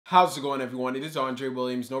How's it going, everyone? It is Andre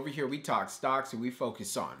Williams, and over here we talk stocks and we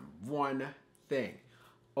focus on one thing.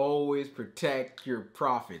 Always protect your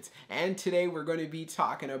profits. And today we're going to be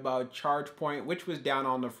talking about ChargePoint, which was down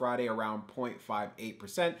on the Friday around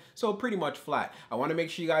 0.58%, so pretty much flat. I want to make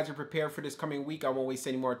sure you guys are prepared for this coming week. I won't waste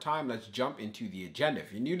any more time. Let's jump into the agenda.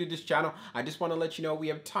 If you're new to this channel, I just want to let you know we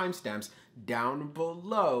have timestamps down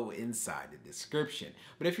below inside the description.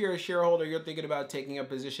 But if you're a shareholder, you're thinking about taking a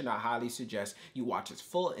position, I highly suggest you watch this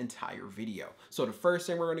full entire video. So the first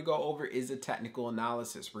thing we're going to go over is a technical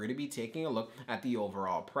analysis. We're going to be taking a look at the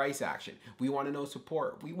overall price action. We want to know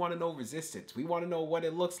support. We want to know resistance. We want to know what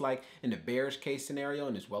it looks like in the bearish case scenario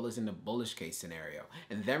and as well as in the bullish case scenario.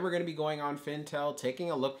 And then we're going to be going on Fintel,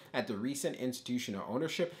 taking a look at the recent institutional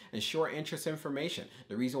ownership and short interest information.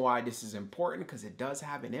 The reason why this is important because it does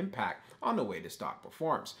have an impact on the way the stock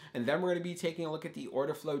performs. And then we're going to be taking a look at the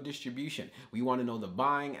order flow distribution. We want to know the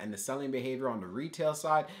buying and the selling behavior on the retail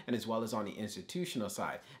side and as well as on the institutional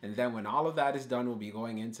side. And then when all of that is done, we'll be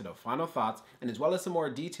going into the final thoughts and as well as some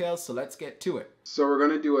more details. So let's get to it. So we're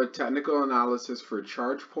going to do a technical analysis for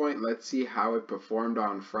ChargePoint. Let's see how it performed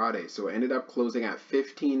on Friday. So it ended up closing at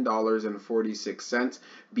 $15.46,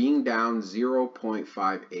 being down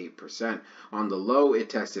 0.58%. On the low, it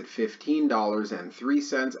tested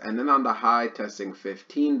 $15.03, and then on the high, testing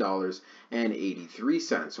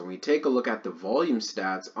 $15.83. When we take a look at the volume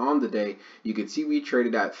stats on the day, you can see we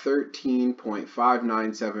traded at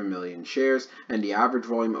 13.597 million shares, and the average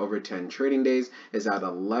volume over 10 trading days is at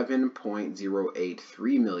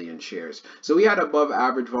 11.083 million shares. So we had above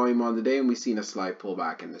average volume on the day, and we've seen a slight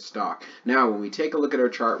pullback in the stock. Now, when we take a look at our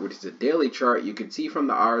chart, which is a daily chart, you can see from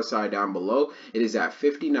the RSI down below, it is at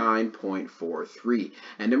 59.43.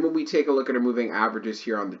 And then when we take a look at our moving averages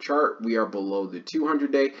here on the chart, we are below the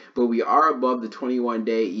 200-day, but we are above the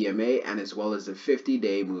 21-day EMA and as well as the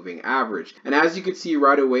 50-day moving average. And as you can see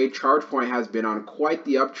right away, ChargePoint has been on quite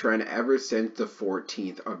the uptrend ever since the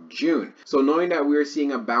 14th of June. So knowing that we're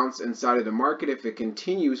seeing a bounce inside of the market, if it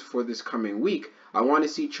continues for this coming week, I want to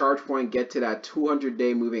see ChargePoint get to that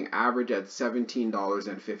 200-day moving average at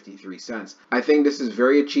 $17.53. I think this is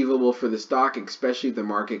very achievable for the stock, especially if the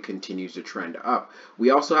market continues to trend up. We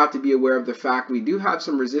also have to be aware of the fact we do have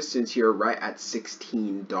some resistance here right at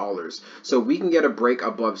 $16. So we can get a break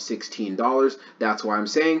above $16. That's why I'm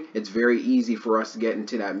saying it's very easy for us to get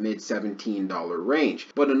into that mid $17 range.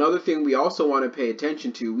 But another thing we also want to pay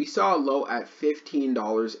attention to, we saw a low at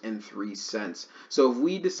 $15.03. So if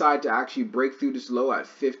we decide to actually break through this low at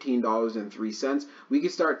 $15.03, we can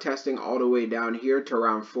start testing all the way down here to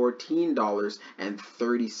around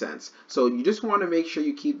 $14.30. So you just want to make sure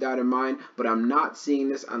you keep that in mind, but I'm not seeing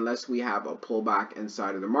this unless we have a pullback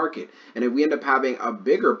inside of the market. And if we end up having a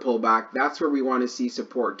bigger pullback, that's where we want to see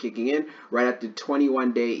support kicking in right at the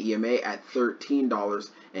 21-day EMA at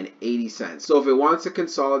 $13.80. So if it wants to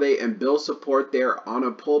consolidate and build support there on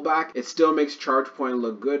a pullback, it still makes ChargePoint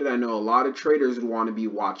look good, and I know a lot of traders would want to be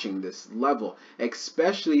watching this level,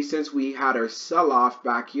 especially since we had our sell-off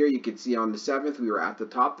back here. You can see on the 7th we were at the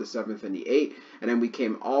top, the 7th and the 8th, and then we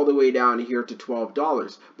came all the way down here to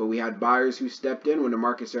 $12, but we had buyers who stepped in when the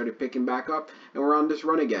market started picking back up, and we're on this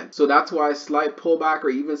run again. So that's why a slight pullback or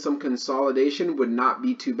even some consolidation would not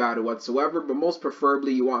be too bad whatsoever, but most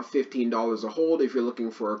preferably you want $15 a hold if you're looking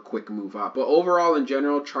for a quick move up. But overall, in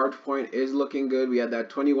general, ChargePoint is looking good. We had that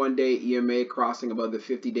 21-day EMA crossing above the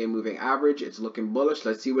 50-day moving average. It's looking bullish.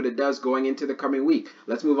 Let's see what it does going into the coming week.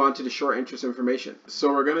 Let's move on to the short interest information.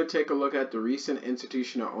 So we're going to take a look at the recent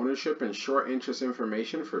institutional ownership and short interest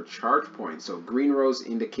information for ChargePoint. So green rows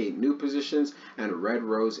indicate new positions and red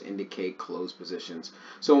rows indicate closed positions.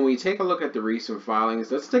 So when we take a look at the recent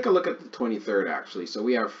filings, let's take a look at the 23rd actually. So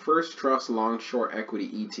we have First Trust Long Short Equity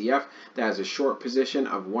ETF that has a short position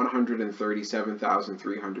of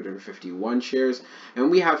 137,351 shares,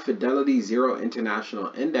 and we have Fidelity Zero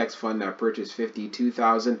International Index Fund that purchased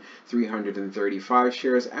 52,335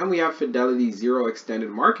 shares, and we have Fidelity Zero Extended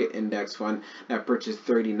Market Index Fund that purchased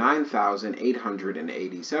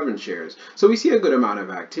 39,887 shares. So we see a good amount of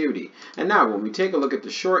activity. And now when we take a look at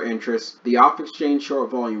the short interest, the off-exchange short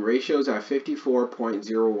volume ratio is at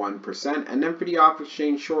 54.01%, and then for the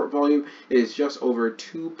off-exchange short volume, it is just over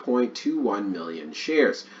 2.21 million shares.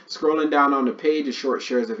 Scrolling down on the page, the short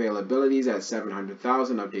shares availability is at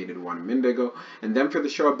 700,000, updated 1 minute ago, and then for the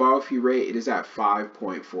short borrow fee rate, it is at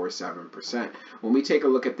 5.47%. When we take a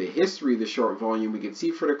look at the history of the short volume, we can see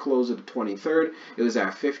for the close of the 23rd, it was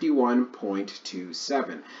at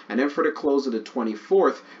 51.27, and then for the close of the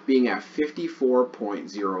 24th, being at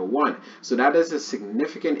 54.01. So that is a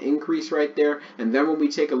significant increase right there. And then when we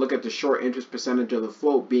take a look at the short interest percentage of the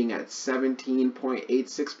float being at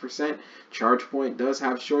 17.86%, ChargePoint does does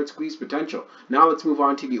have short squeeze potential. Now let's move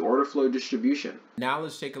on to the order flow distribution. Now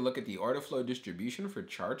let's take a look at the order flow distribution for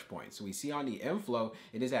ChargePoint. So we see on the inflow,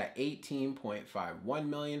 it is at 18.51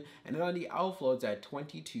 million, and then on the outflow, it's at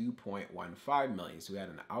 22.15 million. So we had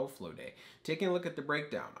an outflow day. Taking a look at the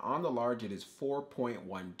breakdown, on the large, it is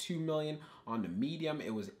 4.12 million. On the medium,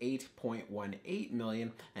 it was 8.18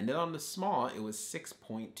 million, and then on the small, it was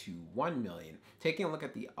 6.21 million. Taking a look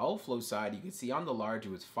at the outflow side, you can see on the large,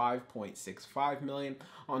 it was 5.65 million.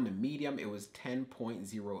 On the medium, it was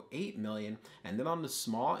 10.08 million, and then on the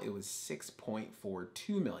small, it was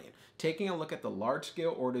 6.42 million. Taking a look at the large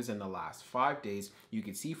scale orders in the last 5 days, you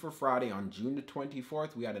can see for Friday on June the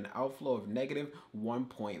 24th, we had an outflow of negative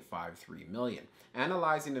 1.53 million.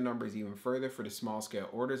 Analyzing the numbers even further for the small scale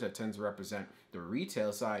orders that tends to represent the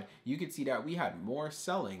retail side, you can see that we had more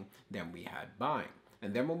selling than we had buying.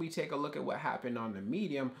 And then when we take a look at what happened on the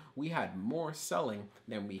medium, we had more selling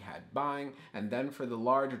than we had buying. And then for the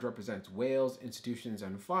large, which represents whales, institutions,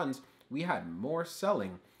 and funds, we had more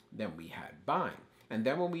selling than we had buying. And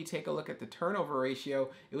then when we take a look at the turnover ratio,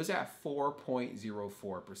 it was at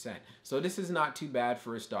 4.04%. So this is not too bad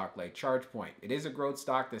for a stock like ChargePoint. It is a growth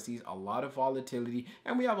stock that sees a lot of volatility,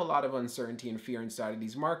 and we have a lot of uncertainty and fear inside of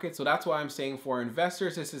these markets. So that's why I'm saying for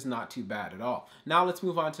investors, this is not too bad at all. Now let's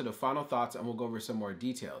move on to the final thoughts, and we'll go over some more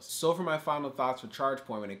details. So for my final thoughts for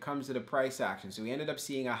ChargePoint, when it comes to the price action, so we ended up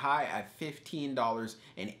seeing a high at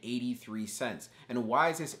 $15.83. And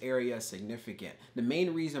why is this area significant? The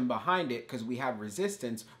main reason behind it, because we have resistance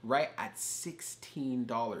right at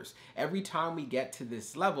 $16. Every time we get to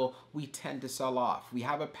this level, we tend to sell off. We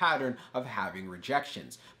have a pattern of having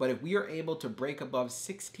rejections. But if we are able to break above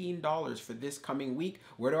 $16 for this coming week,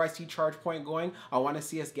 where do I see ChargePoint going? I want to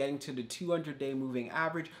see us getting to the 200-day moving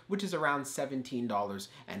average, which is around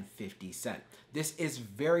 $17.50. This is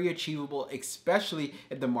very achievable, especially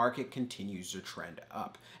if the market continues to trend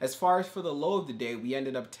up. As far as for the low of the day, we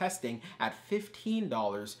ended up testing at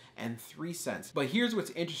 $15.03. But here's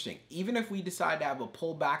what's interesting. Even if we decide to have a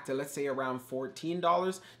pullback to, let's say, around $14,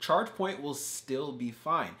 ChargePoint will still be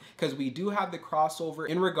fine, because we do have the crossover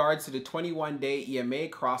in regards to the 21-day EMA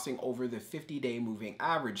crossing over the 50-day moving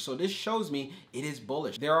average. So this shows me it is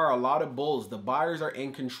bullish. There are a lot of bulls. The buyers are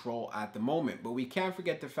in control at the moment, but we can't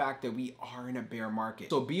forget the fact that we are in a bear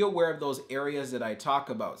market. So be aware of those areas that I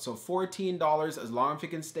talk about. So $14, as long as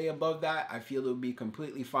it can stay above that, I feel it would be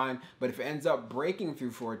completely fine. But if it ends up breaking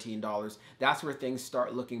through $14, that's where things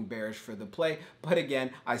start looking bearish for the play. But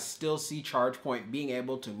again, I still see ChargePoint being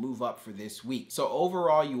able to move up for this week. So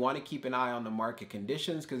overall, you want to keep an eye on the market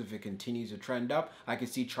conditions, because if it continues to trend up, I can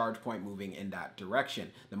see ChargePoint moving in that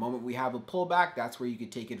direction. The moment we have a pullback, that's where you can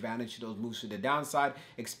take advantage of those moves to the downside,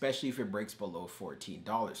 especially if it breaks below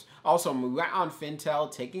 $14. Also, when we went on Fintel,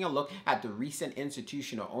 taking a look at the recent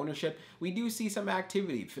institutional ownership, we do see some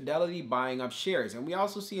activity. Fidelity buying up shares, and we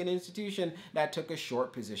also see an institution that took a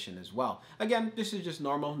short position as well. Again, this is just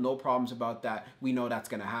normal, no problems about that. We know that's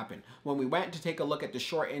going to happen. When we went to take a look at the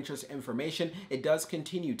short interest information, it does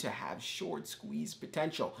continue to have short squeeze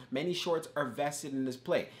potential. Many shorts are vested in this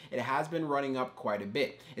play. It has been running up quite a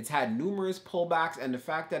bit. It's had numerous pullbacks, and the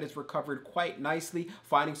fact that it's recovered quite nicely,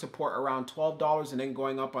 finding support around $12 and then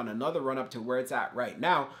going up on another run up to where it's at right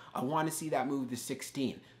now, I want to see that move to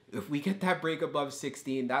 16. If we get that break above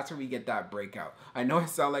 16, that's where we get that breakout. I know I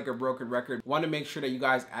sound like a broken record. Want to make sure that you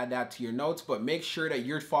guys add that to your notes, but make sure that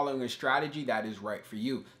you're following a strategy that is right for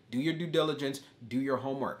you. Do your due diligence, do your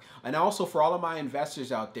homework. And also for all of my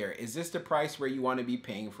investors out there, is this the price where you want to be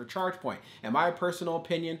paying for ChargePoint? In my personal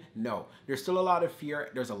opinion, no. There's still a lot of fear.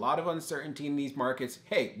 There's a lot of uncertainty in these markets.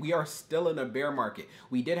 Hey, we are still in a bear market.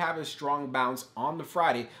 We did have a strong bounce on the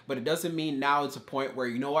Friday, but it doesn't mean now it's a point where,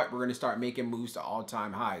 you know what, we're going to start making moves to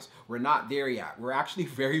all-time highs. We're not there yet. We're actually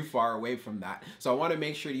very far away from that. So I want to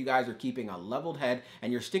make sure you guys are keeping a leveled head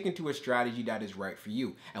and you're sticking to a strategy that is right for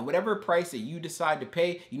you. And whatever price that you decide to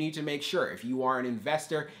pay, you need to make sure, if you are an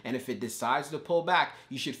investor and if it decides to pull back,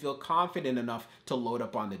 you should feel confident enough to load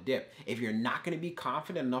up on the dip. If you're not going to be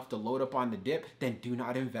confident enough to load up on the dip, then do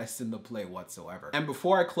not invest in the play whatsoever. And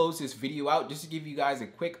before I close this video out, just to give you guys a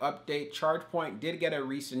quick update, ChargePoint did get a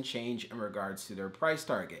recent change in regards to their price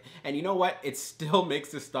target. And you know what? It still makes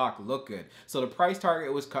the stock look good. So the price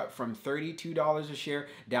target was cut from $32 a share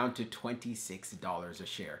down to $26 a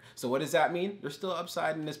share. So what does that mean? There's still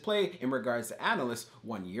upside in this play in regards to analysts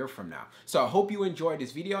 1 year from now. So I hope you enjoyed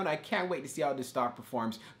this video, and I can't wait to see how this stock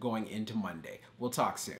performs going into Monday. We'll talk soon.